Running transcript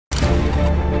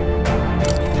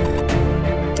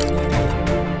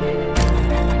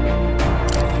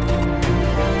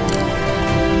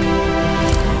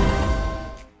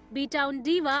A-town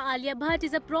diva Alia Bhatt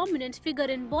is a prominent figure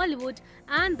in Bollywood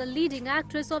and the leading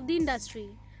actress of the industry.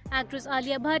 Actress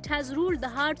Alia Bhatt has ruled the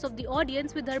hearts of the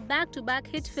audience with her back-to-back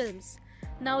hit films.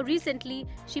 Now recently,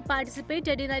 she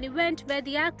participated in an event where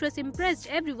the actress impressed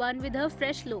everyone with her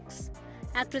fresh looks.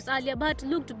 Actress Alia Bhatt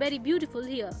looked very beautiful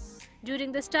here.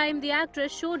 During this time, the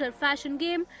actress showed her fashion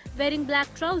game, wearing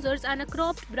black trousers and a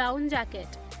cropped brown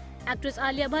jacket. Actress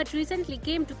Alia Bhatt recently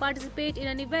came to participate in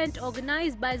an event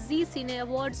organized by Zee Cine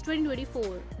Awards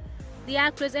 2024. The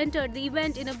actress entered the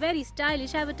event in a very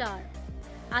stylish avatar.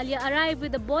 Alia arrived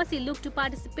with a bossy look to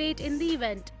participate in the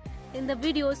event. In the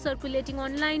videos circulating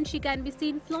online, she can be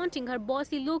seen flaunting her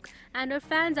bossy look, and her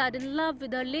fans are in love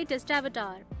with her latest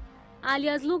avatar.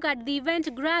 Alia's look at the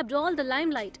event grabbed all the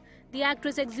limelight. The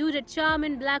actress exuded charm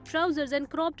in black trousers and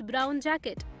cropped brown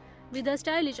jacket. With her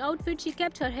stylish outfit, she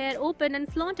kept her hair open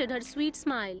and flaunted her sweet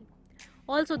smile.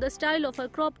 Also, the style of her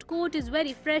cropped coat is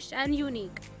very fresh and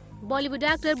unique. Bollywood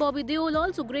actor Bobby Deol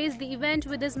also graced the event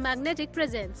with his magnetic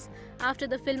presence. After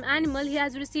the film Animal, he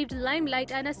has received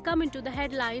limelight and has come into the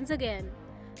headlines again.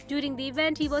 During the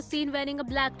event, he was seen wearing a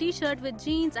black t-shirt with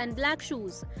jeans and black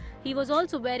shoes. He was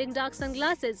also wearing dark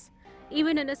sunglasses.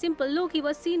 Even in a simple look, he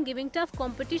was seen giving tough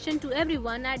competition to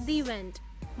everyone at the event.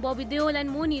 Bobby Deol and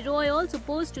Moni Roy also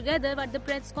posed together at the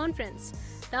press conference.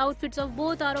 The outfits of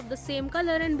both are of the same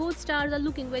color and both stars are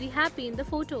looking very happy in the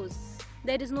photos.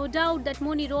 There is no doubt that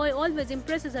Moni Roy always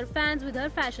impresses her fans with her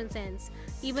fashion sense.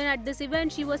 Even at this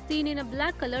event, she was seen in a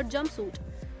black-colored jumpsuit.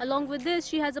 Along with this,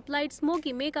 she has applied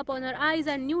smoky makeup on her eyes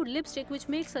and nude lipstick, which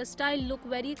makes her style look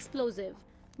very explosive.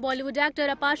 Bollywood actor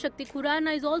Apar Shakti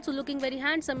Khurana is also looking very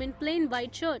handsome in plain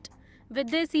white shirt. With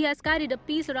this, he has carried a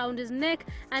piece around his neck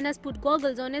and has put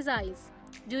goggles on his eyes.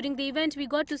 During the event, we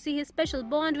got to see his special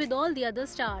bond with all the other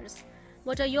stars.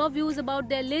 What are your views about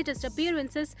their latest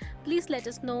appearances? Please let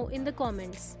us know in the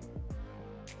comments.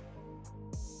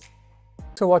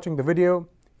 Thanks for watching the video.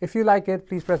 If you like it,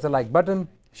 please press the like button,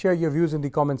 share your views in the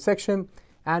comment section,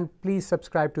 and please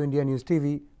subscribe to India News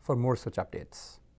TV for more such updates.